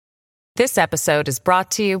This episode is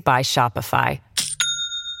brought to you by Shopify.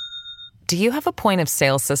 Do you have a point of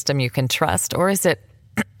sale system you can trust, or is it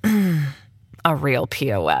a real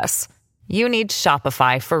POS? You need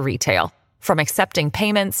Shopify for retail. From accepting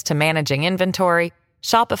payments to managing inventory,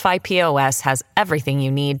 Shopify POS has everything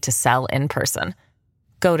you need to sell in person.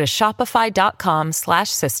 Go to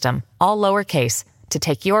shopify.com/system, all lowercase, to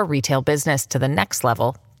take your retail business to the next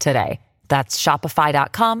level today. That's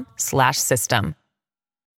shopify.com/system.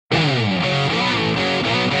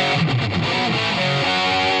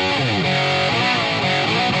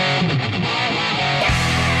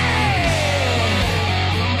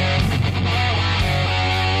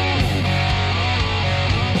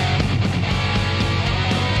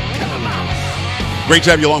 Great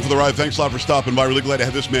to have you along for the ride. Thanks a lot for stopping by. Really glad to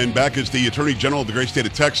have this man back as the Attorney General of the great state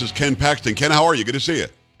of Texas, Ken Paxton. Ken, how are you? Good to see you.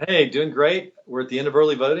 Hey, doing great. We're at the end of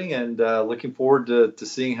early voting and looking forward to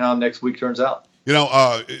seeing how next week turns out. You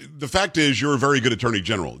know, the fact is you're a very good Attorney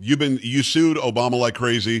General. You sued Obama like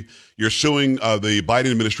crazy. You're suing the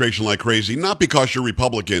Biden administration like crazy, not because you're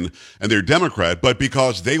Republican and they're Democrat, but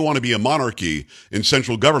because they want to be a monarchy in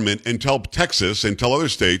central government and tell Texas and tell other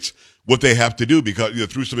states what they have to do because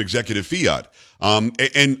through some executive fiat.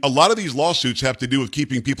 And a lot of these lawsuits have to do with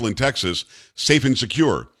keeping people in Texas safe and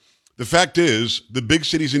secure. The fact is, the big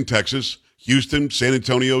cities in Texas, Houston, San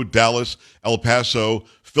Antonio, Dallas, El Paso,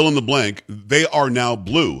 fill in the blank, they are now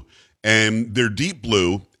blue. And they're deep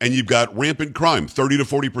blue, and you've got rampant crime, 30 to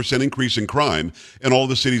 40% increase in crime in all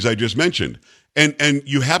the cities I just mentioned. And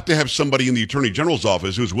you have to have somebody in the Attorney General's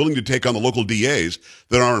office who's willing to take on the local DAs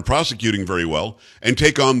that aren't prosecuting very well and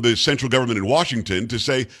take on the central government in Washington to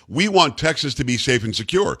say, we want Texas to be safe and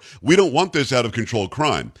secure. We don't want this out of control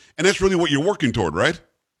crime. And that's really what you're working toward, right?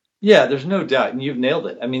 Yeah, there's no doubt. And you've nailed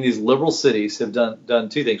it. I mean, these liberal cities have done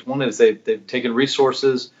two things. One is they've taken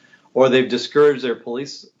resources or they've discouraged their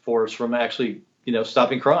police force from actually,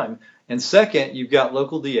 stopping crime. And second, you've got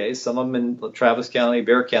local DAs, some of them in Travis County,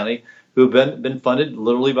 Bexar County, who have been funded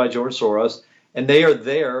literally by George Soros, and they are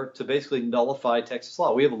there to basically nullify Texas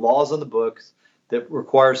law. We have laws on the books that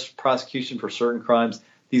requires prosecution for certain crimes.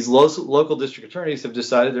 These local district attorneys have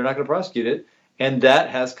decided they're not going to prosecute it, and that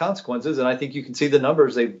has consequences. And I think you can see the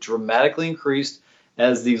numbers. They've dramatically increased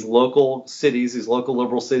as these local cities, these local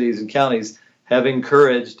liberal cities and counties have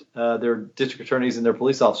encouraged their district attorneys and their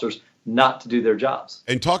police officers not to do their jobs.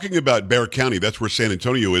 And talking about Bexar County, that's where San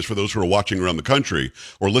Antonio is for those who are watching around the country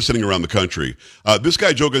or listening around the country. This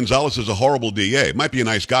guy, Joe Gonzalez, is a horrible DA. Might be a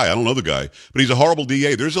nice guy. I don't know the guy, but he's a horrible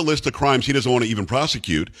DA. There's a list of crimes he doesn't want to even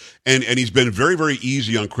prosecute. And he's been very, very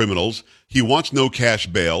easy on criminals. He wants no cash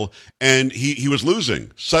bail, and he was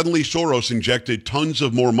losing. Suddenly, Soros injected tons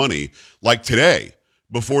of more money, like today,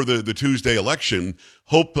 before the Tuesday election,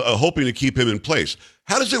 hoping to keep him in place.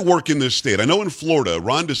 How does it work in this state? I know in Florida,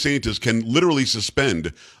 Ron DeSantis can literally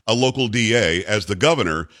suspend a local DA as the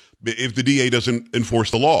governor if the DA doesn't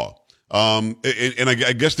enforce the law. And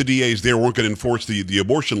I guess the DAs there weren't going to enforce the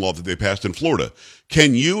abortion law that they passed in Florida.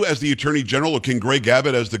 Can you, as the Attorney General, or can Greg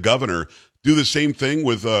Abbott, as the governor, do the same thing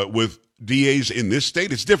with DAs in this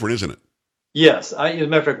state? It's different, isn't it? Yes. As a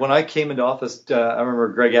matter of fact, when I came into office, I remember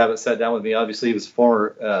Greg Abbott sat down with me. Obviously, he was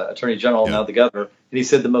former Attorney General, now the governor. And he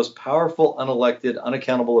said the most powerful, unelected,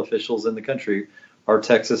 unaccountable officials in the country are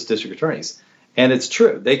Texas district attorneys. And it's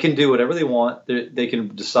true. They can do whatever they want. They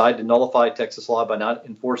can decide to nullify Texas law by not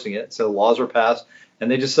enforcing it. So laws are passed, and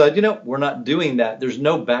they decide, we're not doing that. There's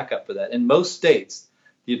no backup for that. In most states,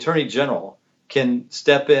 the Attorney General can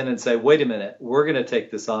step in and say, wait a minute, we're going to take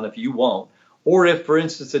this on if you won't. Or if, for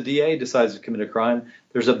instance, a DA decides to commit a crime,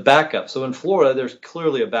 there's a backup. So in Florida, there's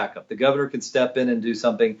clearly a backup. The governor can step in and do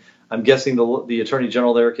something. I'm guessing the Attorney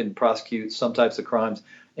General there can prosecute some types of crimes.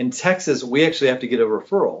 In Texas, we actually have to get a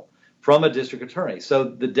referral from a district attorney. So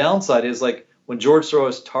the downside is, like when George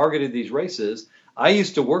Soros targeted these races, I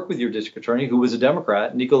used to work with your district attorney, who was a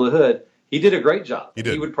Democrat, Nico LaHood. He did a great job.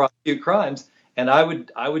 He would prosecute crimes, and I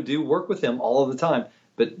would do work with him all of the time.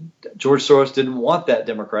 But George Soros didn't want that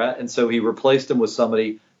Democrat, and so he replaced him with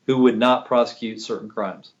somebody who would not prosecute certain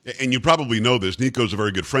crimes. And you probably know this. Nico's a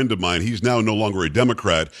very good friend of mine. He's now no longer a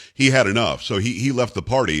Democrat. He had enough, so he left the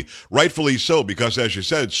party. Rightfully so, because as you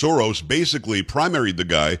said, Soros basically primaried the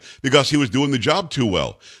guy because he was doing the job too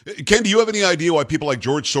well. Ken, do you have any idea why people like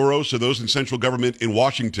George Soros or those in central government in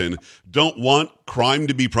Washington don't want crime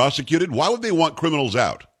to be prosecuted? Why would they want criminals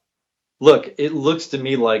out? Look, it looks to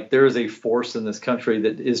me like there is a force in this country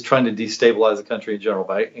that is trying to destabilize the country in general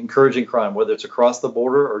by encouraging crime, whether it's across the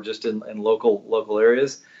border or just in local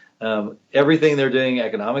areas. Everything they're doing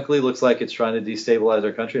economically looks like it's trying to destabilize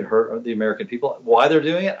our country and hurt the American people. Why they're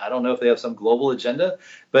doing it, I don't know if they have some global agenda,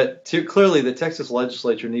 but clearly the Texas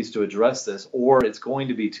legislature needs to address this, or it's going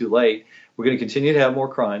to be too late. We're going to continue to have more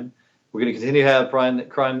crime. We're going to continue to have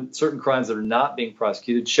certain crimes that are not being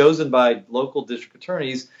prosecuted, chosen by local district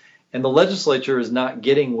attorneys, and the legislature is not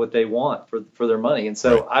getting what they want for their money. And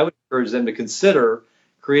so I would encourage them to consider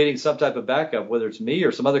creating some type of backup, whether it's me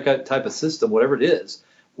or some other type of system, whatever it is.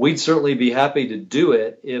 We'd certainly be happy to do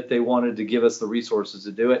it if they wanted to give us the resources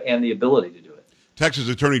to do it and the ability to do it. Texas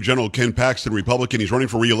Attorney General Ken Paxton, Republican. He's running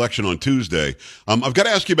for re-election on Tuesday. I've got to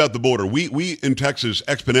ask you about the border. We in Texas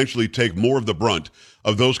exponentially take more of the brunt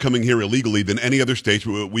of those coming here illegally than any other state.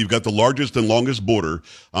 We've got the largest and longest border.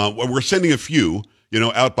 We're sending a few,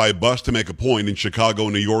 out by bus to make a point in Chicago,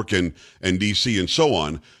 New York, and D.C. and so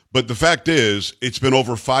on. But the fact is, it's been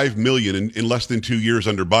over 5 million in less than 2 years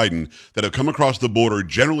under Biden that have come across the border,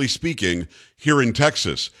 generally speaking, here in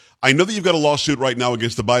Texas. I know that you've got a lawsuit right now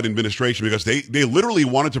against the Biden administration because they literally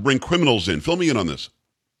wanted to bring criminals in. Fill me in on this.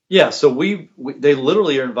 Yeah, so they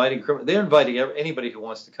literally are inviting anybody who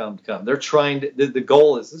wants to come. They're trying to, the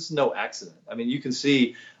goal is, this is no accident. I mean, you can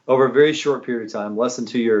see over a very short period of time, less than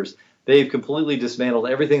 2 years, they've completely dismantled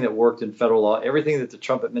everything that worked in federal law, everything that the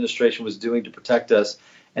Trump administration was doing to protect us.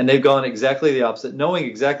 And they've gone exactly the opposite, knowing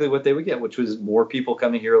exactly what they would get, which was more people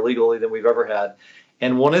coming here illegally than we've ever had.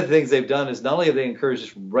 And one of the things they've done is not only have they encouraged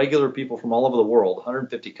just regular people from all over the world,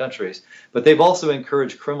 150 countries, but they've also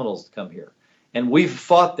encouraged criminals to come here. And we've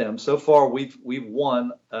fought them. So far, we've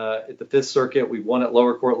won at the Fifth Circuit. We've won at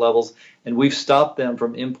lower court levels, and we've stopped them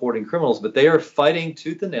from importing criminals. But they are fighting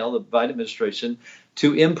tooth and nail, the Biden administration,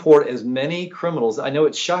 to import as many criminals. I know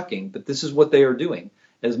it's shocking, but this is what they are doing.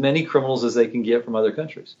 As many criminals as they can get from other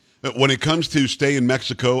countries. When it comes to stay in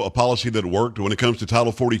Mexico, a policy that worked. When it comes to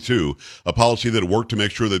Title 42, a policy that worked to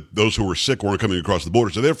make sure that those who were sick weren't coming across the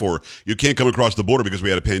border. So therefore, you can't come across the border because we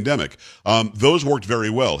had a pandemic. Those worked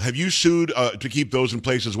very well. Have you sued to keep those in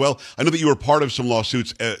place as well? I know that you were part of some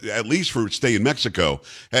lawsuits, at least for stay in Mexico.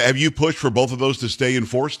 Have you pushed for both of those to stay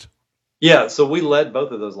enforced? Yeah, so we led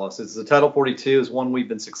both of those lawsuits. The Title 42 is one we've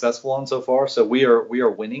been successful on so far, so we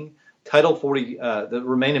are winning. Title 40, the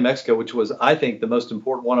Remain in Mexico, which was, I think, the most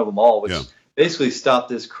important one of them all, which basically stopped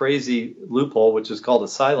this crazy loophole, which is called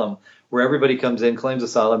asylum, where everybody comes in, claims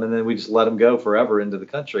asylum, and then we just let them go forever into the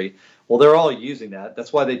country. Well, they're all using that.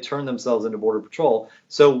 That's why they turned themselves into Border Patrol.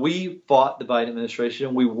 So we fought the Biden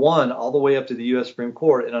administration. We won all the way up to the U.S. Supreme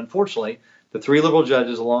Court. And unfortunately, the three liberal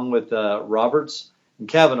judges, along with Roberts and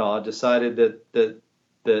Kavanaugh, decided that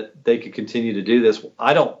they could continue to do this.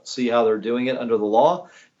 I don't see how they're doing it under the law,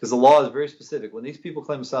 because the law is very specific. When these people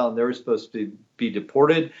claim asylum, they're supposed to be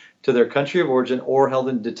deported to their country of origin or held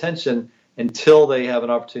in detention until they have an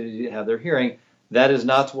opportunity to have their hearing. That is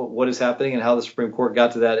not what is happening, and how the Supreme Court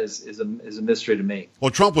got to that is a mystery to me.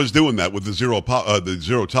 Well, Trump was doing that with the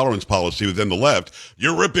zero tolerance policy within the left.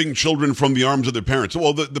 You're ripping children from the arms of their parents.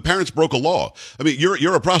 Well, the parents broke a law. I mean,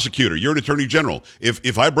 you're a prosecutor. You're an attorney general.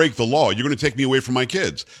 If I break the law, you're going to take me away from my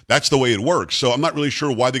kids. That's the way it works. So I'm not really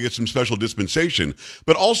sure why they get some special dispensation.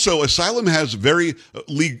 But also, asylum has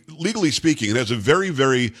legally speaking, it has a very,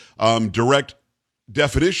 very direct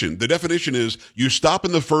definition. The definition is you stop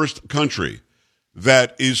in the first country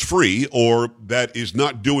that is free or that is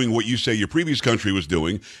not doing what you say your previous country was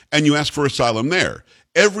doing, and you ask for asylum there.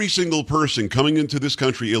 Every single person coming into this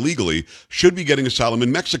country illegally should be getting asylum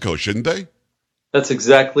in Mexico, shouldn't they? That's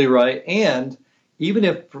exactly right. And even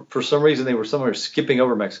if for some reason they were somewhere skipping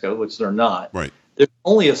over Mexico, which they're not, right, there's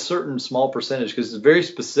only a certain small percentage, because it's very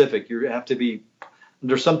specific. You have to be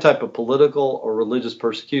under some type of political or religious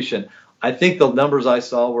persecution. I think the numbers I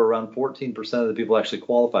saw were around 14% of the people actually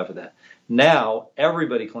qualify for that. Now,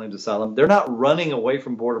 everybody claims asylum. They're not running away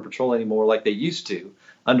from Border Patrol anymore like they used to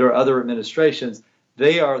under other administrations.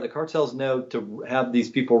 The cartels know to have these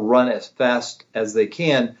people run as fast as they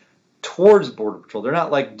can towards Border Patrol. They're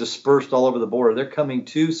not like dispersed all over the border. They're coming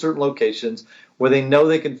to certain locations where they know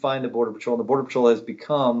they can find the Border Patrol, and the Border Patrol has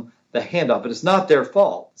become the handoff. But it's not their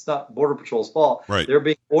fault. It's not Border Patrol's fault. Right. They're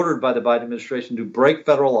being ordered by the Biden administration to break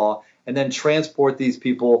federal law and then transport these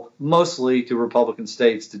people mostly to Republican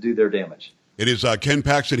states to do their damage. It is Ken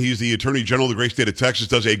Paxton. He's the Attorney General of the great state of Texas,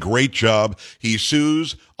 does a great job. He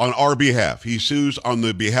sues on our behalf. He sues on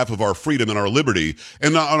the behalf of our freedom and our liberty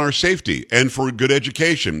and on our safety and for good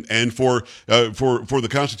education and for the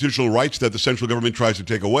constitutional rights that the central government tries to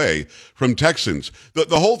take away from Texans.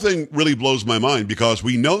 The whole thing really blows my mind because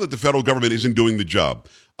we know that the federal government isn't doing the job.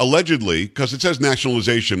 Allegedly, because it says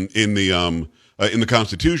nationalization in the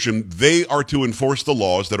Constitution, they are to enforce the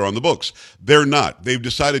laws that are on the books. They're not. They've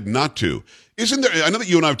decided not to. Isn't there, I know that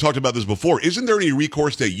you and I have talked about this before, isn't there any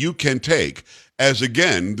recourse that you can take as,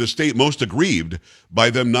 again, the state most aggrieved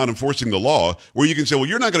by them not enforcing the law, where you can say, well,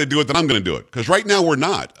 you're not going to do it, then I'm going to do it? Because right now we're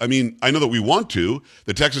not. I mean, I know that we want to.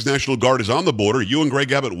 The Texas National Guard is on the border. You and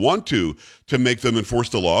Greg Abbott want to make them enforce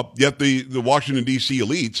the law, yet the Washington, D.C.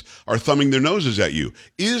 elites are thumbing their noses at you.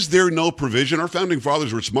 Is there no provision? Our founding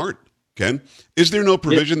fathers were smart, Ken. Is there no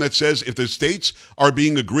provision that says if the states are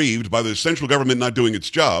being aggrieved by the central government not doing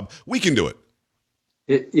its job, we can do it?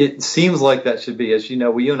 It seems like that should be. As you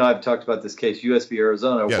know, you and I have talked about this case, US v.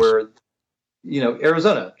 Arizona, Yes. where,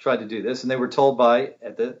 Arizona tried to do this, and they were told by,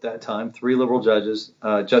 at that time, 3 liberal judges,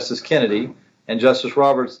 Justice Kennedy and Justice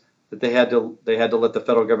Roberts, that they had to let the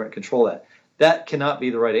federal government control that. That cannot be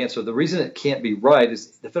the right answer. The reason it can't be right is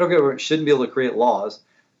the federal government shouldn't be able to create laws,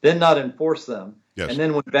 then not enforce them. Yes. And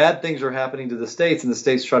then when bad things are happening to the states and the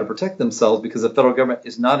states try to protect themselves because the federal government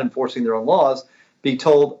is not enforcing their own laws, be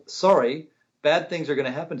told, sorry, bad things are going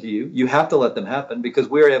to happen to you. You have to let them happen because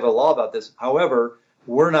we already have a law about this. However,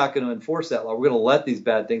 we're not going to enforce that law. We're going to let these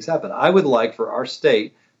bad things happen. I would like for our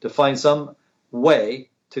state to find some way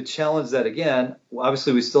to challenge that again.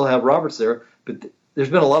 Obviously, we still have Roberts there, but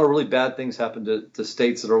there's been a lot of really bad things happen to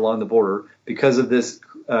states that are along the border because of this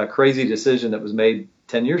crazy decision that was made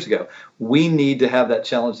 10 years ago. We need to have that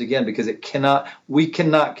challenged again because we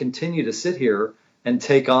cannot continue to sit here and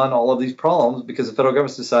take on all of these problems because the federal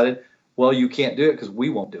government's decided, well, you can't do it because we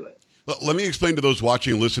won't do it. Well, let me explain to those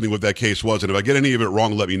watching and listening what that case was, and if I get any of it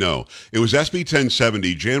wrong, let me know. It was SB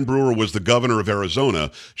 1070. Jan Brewer was the governor of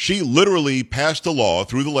Arizona. She literally passed a law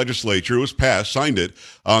through the legislature. It was passed, signed it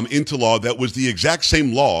into law that was the exact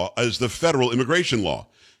same law as the federal immigration law.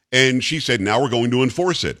 And she said, now we're going to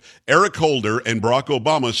enforce it. Eric Holder and Barack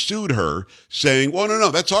Obama sued her, saying, well,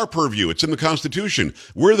 no, that's our purview. It's in the Constitution.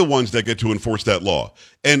 We're the ones that get to enforce that law.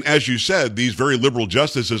 And as you said, these very liberal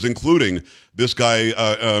justices, including this guy,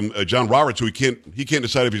 John Roberts, who he can't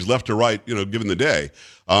decide if he's left or right, given the day,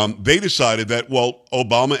 they decided that, well,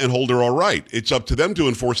 Obama and Holder are right. It's up to them to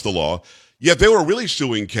enforce the law. Yet they were really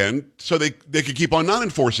suing, Ken, so they could keep on not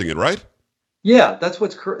enforcing it, right? Yeah, that's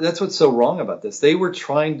what's so wrong about this. They were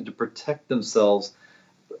trying to protect themselves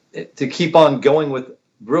to keep on going with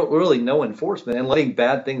really no enforcement and letting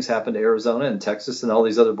bad things happen to Arizona and Texas and all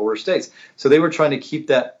these other border states. So they were trying to keep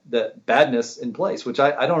that badness in place, which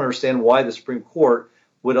I don't understand why the Supreme Court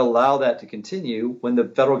would allow that to continue when the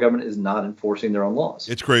federal government is not enforcing their own laws.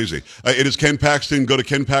 It's crazy. It is Ken Paxton. Go to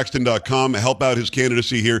kenpaxton.com, help out his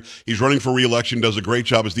candidacy here. He's running for re-election, does a great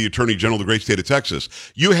job as the Attorney General of the great state of Texas.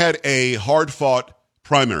 You had a hard-fought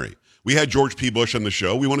primary. We had George P. Bush on the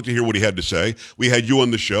show. We wanted to hear what he had to say. We had you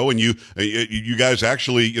on the show, and you guys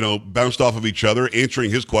actually, bounced off of each other,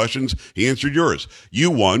 answering his questions. He answered yours.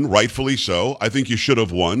 You won, rightfully so. I think you should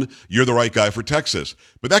have won. You're the right guy for Texas.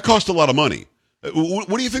 But that cost a lot of money.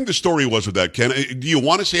 What do you think the story was with that, Ken? Do you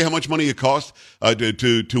want to say how much money it cost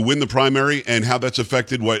to win the primary and how that's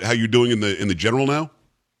affected how you're doing in the general now?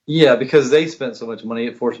 Yeah, because they spent so much money,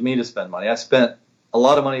 it forced me to spend money. I spent a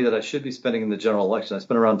lot of money that I should be spending in the general election. I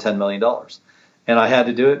spent around $10 million. And I had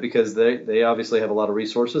to do it because they obviously have a lot of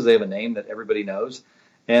resources. They have a name that everybody knows.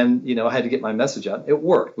 And, I had to get my message out. It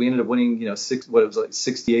worked. We ended up winning,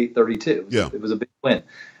 68-32. Yeah. It was a big win.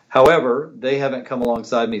 However, they haven't come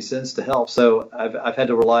alongside me since to help. So I've had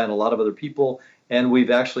to rely on a lot of other people. And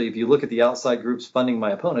we've actually, if you look at the outside groups funding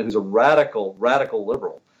my opponent, who's a radical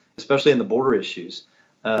liberal, especially in the border issues,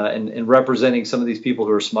 and representing some of these people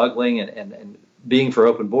who are smuggling and being for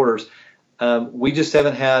open borders, we just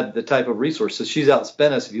haven't had the type of resources. She's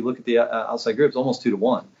outspent us, if you look at the outside groups, almost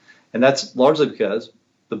 2-1. And that's largely because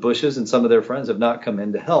the Bushes and some of their friends have not come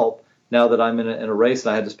in to help. Now that I'm in a race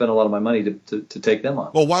and I had to spend a lot of my money to take them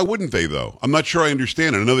on. Well, why wouldn't they, though? I'm not sure I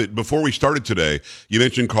understand. I know that before we started today, you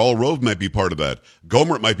mentioned Karl Rove might be part of that.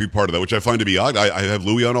 Gohmert might be part of that, which I find to be odd. I have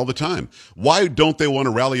Louis on all the time. Why don't they want to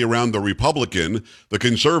rally around the Republican, the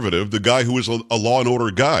conservative, the guy who is a law and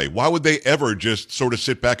order guy? Why would they ever just sort of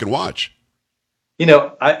sit back and watch?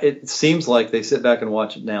 It seems like they sit back and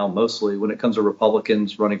watch it now mostly when it comes to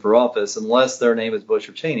Republicans running for office, unless their name is Bush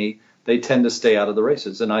or Cheney. They tend to stay out of the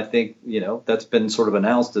races. And I think, that's been sort of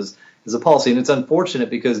announced as a policy. And it's unfortunate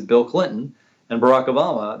because Bill Clinton and Barack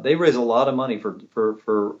Obama, they raise a lot of money for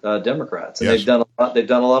Democrats. And Yes. they've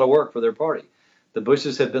done a lot of work for their party. The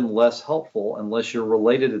Bushes have been less helpful unless you're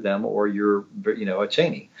related to them or you're, a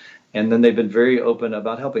Cheney. And then they've been very open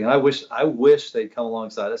about helping. And I wish they'd come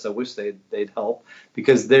alongside us. I wish they'd help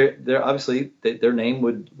because they're obviously their name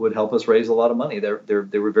would help us raise a lot of money.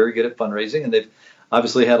 They were very good at fundraising, and they've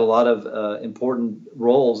obviously had a lot of important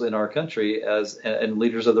roles in our country and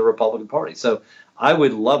leaders of the Republican Party. So I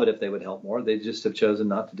would love it if they would help more. They just have chosen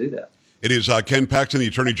not to do that. It is Ken Paxton, the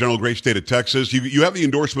Attorney General of the great state of Texas. You have the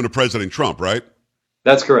endorsement of President Trump, right?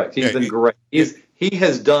 That's correct. He's been great. He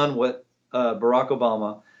has done what Barack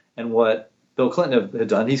Obama and what Bill Clinton have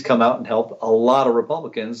done. He's come out and helped a lot of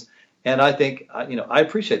Republicans. And I think, I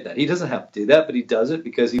appreciate that. He doesn't have to do that, but he does it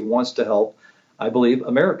because he wants to help, I believe,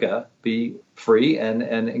 America be free and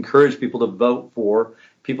encourage people to vote for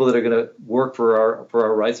people that are going to work for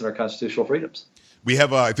our rights and our constitutional freedoms. We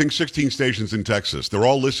have, I think, 16 stations in Texas. They're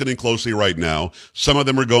all listening closely right now. Some of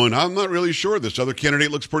them are going, I'm not really sure. This other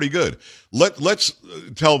candidate looks pretty good. Let's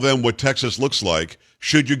tell them what Texas looks like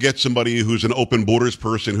should you get somebody who's an open borders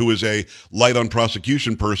person, who is a light on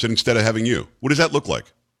prosecution person, instead of having you. What does that look like?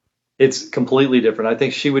 It's completely different. I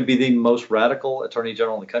think she would be the most radical attorney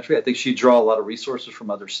general in the country. I think she'd draw a lot of resources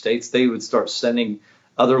from other states. They would start sending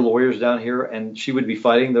other lawyers down here, and she would be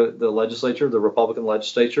fighting the legislature, the Republican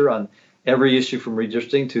legislature, on every issue from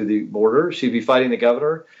redistricting to the border. She'd be fighting the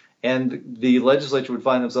governor, and the legislature would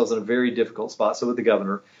find themselves in a very difficult spot. So with the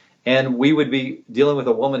governor, and we would be dealing with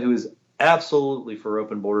a woman who is absolutely for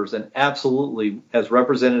open borders and absolutely has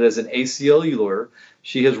represented as an ACLU lawyer.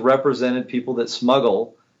 She has represented people that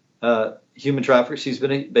smuggle human traffickers. She's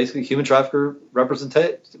been basically human trafficker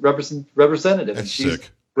representative. That's and she's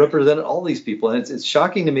sick. represented all these people. And it's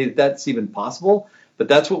shocking to me that that's even possible, but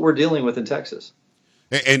that's what we're dealing with in Texas.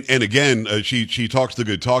 And again, she talks the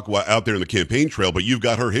good talk out there in the campaign trail, but you've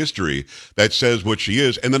got her history that says what she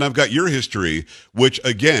is, and then I've got your history, which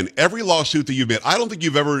again, every lawsuit that you've made, I don't think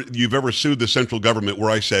you've ever sued the central government where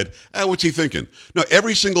I said, what's he thinking? No,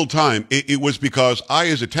 every single time it was because I,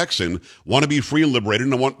 as a Texan, want to be free and liberated,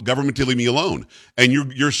 and I want government to leave me alone. And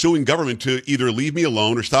you're suing government to either leave me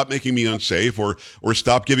alone or stop making me unsafe or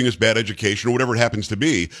stop giving us bad education or whatever it happens to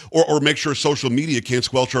be, or make sure social media can't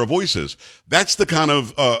squelch our voices. That's the kind of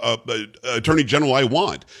attorney general I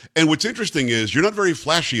want. And what's interesting is you're not very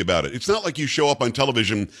flashy about it. It's not like you show up on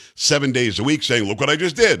television 7 days a week saying, look what I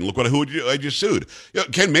just did and look who I just sued.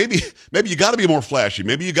 Ken, maybe you got to be more flashy.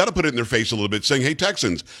 Maybe you got to put it in their face a little bit saying, hey,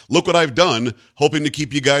 Texans, look what I've done, hoping to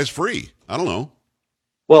keep you guys free. I don't know.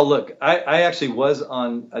 Well, look, I actually was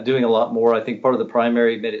on doing a lot more. I think part of the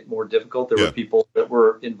primary made it more difficult. There were people that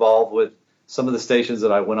were involved with some of the stations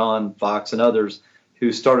that I went on, Fox and others,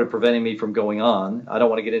 who started preventing me from going on. I don't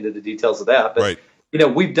want to get into the details of that, but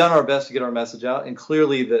we've done our best to get our message out, and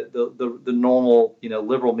clearly the normal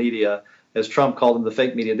liberal media, as Trump called them, the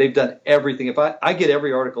fake media, they've done everything. If I get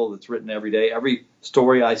every article that's written every day, every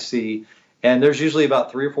story I see, and there's usually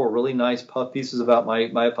about 3 or 4 really nice puff pieces about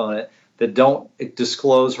my opponent that don't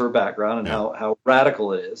disclose her background and how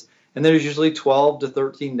radical it is. And there's usually 12 to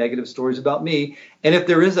 13 negative stories about me. And if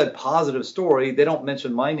there is a positive story, they don't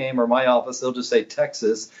mention my name or my office. They'll just say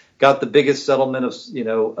Texas got the biggest settlement of,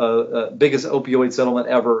 biggest opioid settlement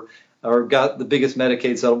ever, or got the biggest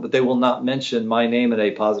Medicaid settlement, but they will not mention my name in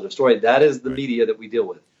a positive story. That is the media that we deal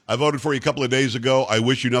with. I voted for you a couple of days ago. I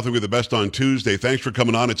wish you nothing but the best on Tuesday. Thanks for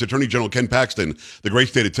coming on. It's Attorney General Ken Paxton, the great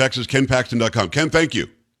state of Texas, kenpaxton.com. Ken, thank you.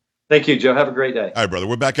 Thank you, Joe. Have a great day. All right, brother.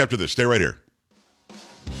 We're back after this. Stay right here.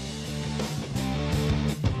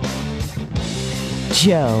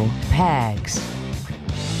 Joe Pags.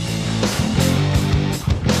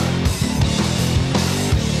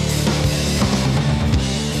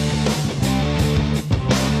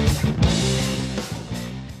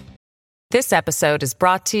 This episode is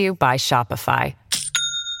brought to you by Shopify.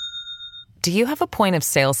 Do you have a point of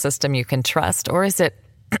sale system you can trust, or is it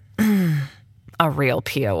a real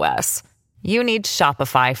POS? You need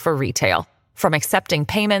Shopify for retail. From accepting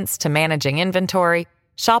payments to managing inventory,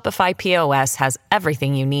 Shopify POS has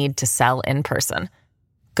everything you need to sell in person.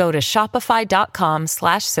 Go to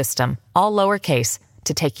shopify.com/system, all lowercase,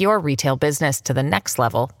 to take your retail business to the next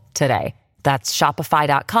level today. That's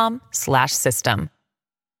shopify.com/system.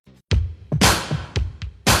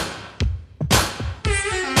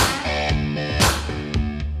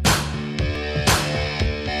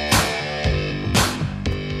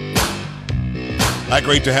 Hi,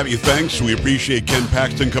 great to have you. Thanks. We appreciate Ken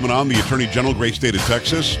Paxton coming on, the Attorney General, great state of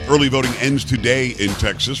Texas. Early voting ends today in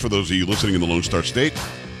Texas, for those of you listening in the Lone Star State.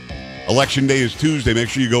 Election day is Tuesday. Make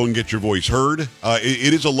sure you go and get your voice heard.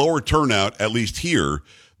 It is a lower turnout, at least here,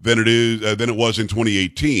 than it was in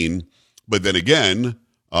 2018. But then again,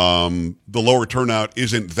 the lower turnout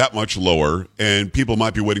isn't that much lower, and people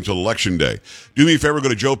might be waiting till Election Day. Do me a favor, go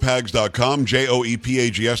to joepags.com,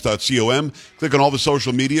 joepags.com. Click on all the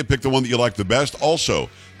social media, pick the one that you like the best. Also,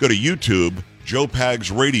 go to YouTube, Joe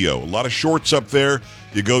Pags Radio. A lot of shorts up there.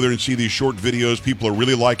 You go there and see these short videos. People are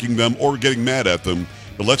really liking them or getting mad at them.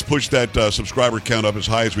 But let's push that subscriber count up as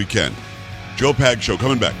high as we can. Joe Pags Show,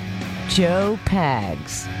 coming back. Joe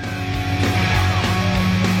Pags.